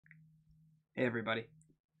Hey everybody.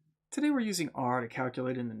 Today we're using R to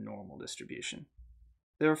calculate in the normal distribution.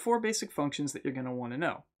 There are four basic functions that you're going to want to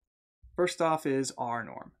know. First off is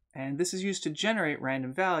rnorm, and this is used to generate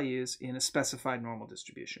random values in a specified normal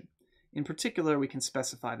distribution. In particular, we can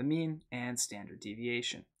specify the mean and standard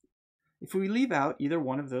deviation. If we leave out either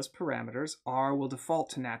one of those parameters, R will default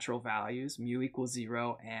to natural values, mu equals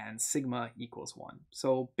 0 and sigma equals 1.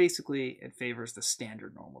 So basically, it favors the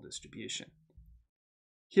standard normal distribution.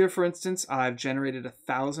 Here, for instance, I've generated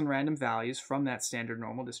 1,000 random values from that standard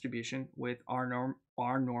normal distribution with R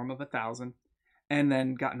norm of 1,000, and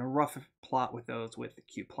then gotten a rough plot with those with the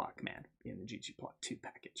qplot command in the ggplot2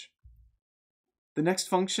 package. The next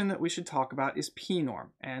function that we should talk about is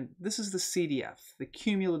pnorm, and this is the CDF, the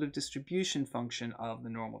cumulative distribution function of the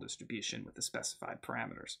normal distribution with the specified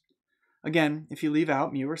parameters. Again, if you leave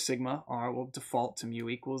out mu or sigma, R will default to mu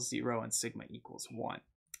equals 0 and sigma equals 1.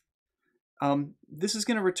 This is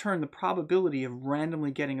going to return the probability of randomly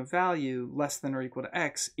getting a value less than or equal to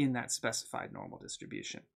x in that specified normal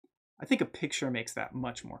distribution. I think a picture makes that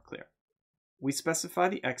much more clear. We specify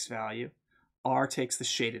the x value. R takes the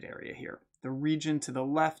shaded area here, the region to the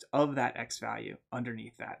left of that x value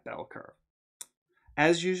underneath that bell curve.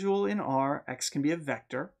 As usual in R, x can be a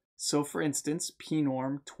vector. So for instance,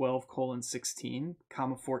 pnorm 12:16,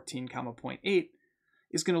 14, 0.8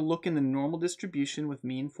 is going to look in the normal distribution with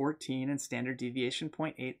mean 14 and standard deviation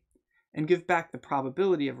 0.8 and give back the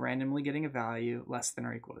probability of randomly getting a value less than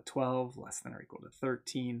or equal to 12, less than or equal to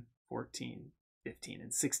 13, 14, 15,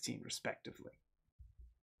 and 16 respectively.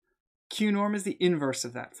 Qnorm is the inverse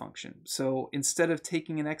of that function. So instead of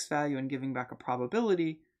taking an x value and giving back a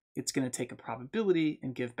probability, it's going to take a probability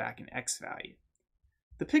and give back an x value.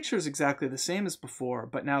 The picture is exactly the same as before,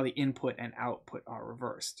 but now the input and output are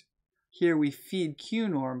reversed. Here we feed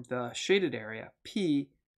qnorm the shaded area, p,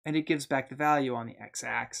 and it gives back the value on the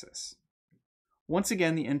x-axis. Once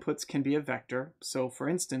again, the inputs can be a vector. So for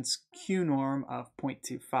instance, qnorm of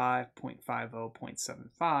 0.25, 0.50,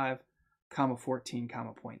 0.75, 14,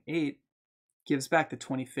 0.8 gives back the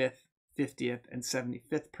 25th, 50th, and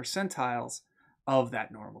 75th percentiles of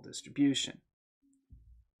that normal distribution.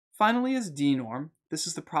 Finally is dnorm. This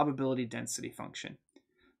is the probability density function.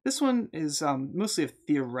 This one is mostly of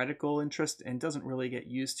theoretical interest and doesn't really get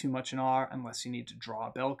used too much in R unless you need to draw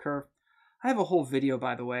a bell curve. I have a whole video,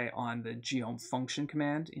 by the way, on the geom function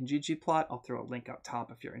command in ggplot. I'll throw a link up top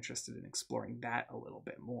if you're interested in exploring that a little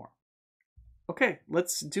bit more. Okay,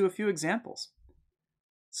 let's do a few examples.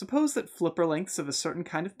 Suppose that flipper lengths of a certain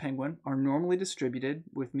kind of penguin are normally distributed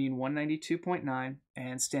with mean 192.9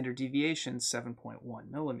 and standard deviation 7.1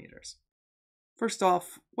 millimeters. First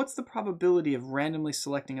off, what's the probability of randomly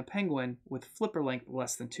selecting a penguin with flipper length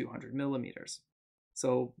less than 200 millimeters?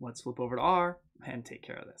 So let's flip over to R and take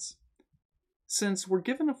care of this. Since we're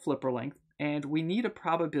given a flipper length and we need a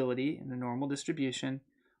probability in the normal distribution,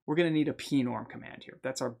 we're going to need a pnorm command here.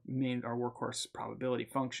 That's our workhorse probability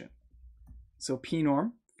function. So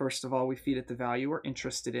pnorm, first of all, we feed it the value we're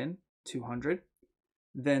interested in, 200,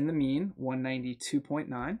 then the mean,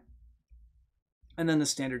 192.9, and then the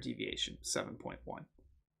standard deviation, 7.1.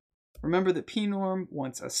 Remember that pnorm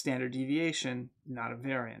wants a standard deviation, not a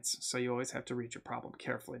variance, so you always have to read your problem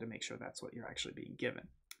carefully to make sure that's what you're actually being given.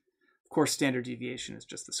 Of course, standard deviation is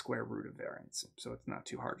just the square root of variance, so it's not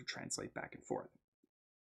too hard to translate back and forth.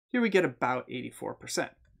 Here we get about 84%.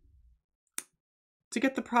 To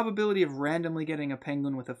get the probability of randomly getting a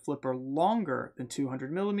penguin with a flipper longer than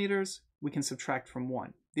 200 millimeters, we can subtract from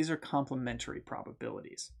 1. These are complementary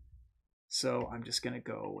probabilities. So I'm just going to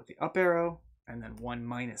go with the up arrow and then 1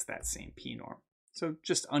 minus that same pnorm. So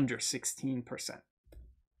just under 16%.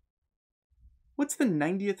 What's the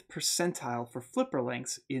 90th percentile for flipper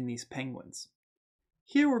lengths in these penguins?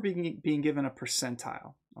 Here we're being given a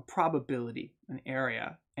percentile, a probability, an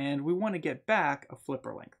area, and we want to get back a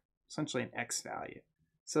flipper length, essentially an x value.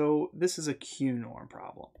 So this is a qnorm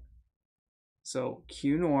problem. So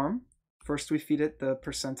qnorm, first we feed it the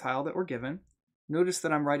percentile that we're given. Notice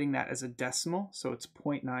that I'm writing that as a decimal, so it's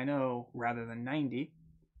 0.90 rather than 90.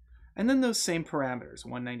 And then those same parameters,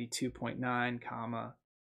 192.9, comma,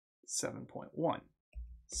 7.1. 7.1,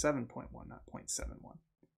 not 0.71.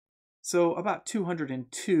 So about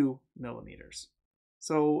 202 millimeters.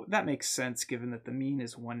 So that makes sense given that the mean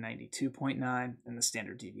is 192.9 and the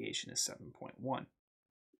standard deviation is 7.1.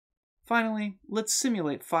 Finally, let's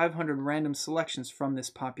simulate 500 random selections from this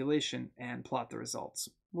population and plot the results.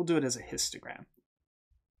 We'll do it as a histogram.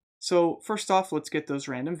 So first off, let's get those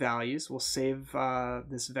random values. We'll save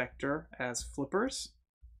this vector as flippers.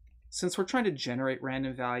 Since we're trying to generate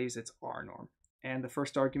random values, it's rnorm. And the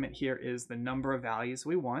first argument here is the number of values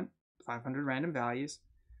we want, 500 random values.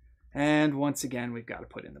 And once again, we've got to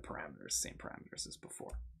put in the parameters, same parameters as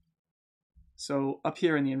before. So up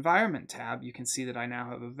here in the environment tab, you can see that I now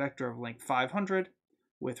have a vector of length 500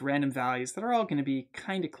 with random values that are all going to be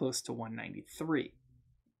kind of close to 193.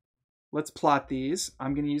 Let's plot these.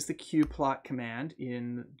 I'm going to use the qplot command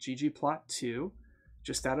in ggplot2.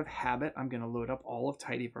 Just out of habit, I'm going to load up all of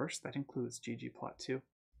Tidyverse. That includes ggplot2.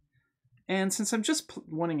 And since I'm just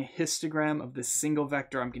wanting a histogram of this single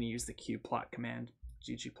vector, I'm going to use the qplot command.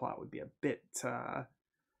 ggplot would be a bit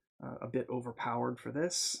overpowered for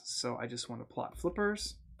this, so I just want to plot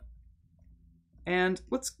flippers. And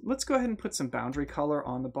let's go ahead and put some boundary color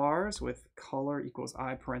on the bars with color equals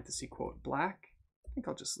I parenthesis quote black. I think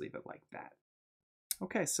I'll just leave it like that.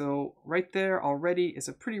 Okay, so right there already is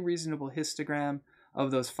a pretty reasonable histogram of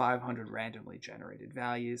those 500 randomly generated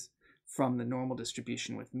values from the normal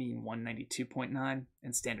distribution with mean 192.9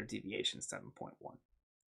 and standard deviation 7.1.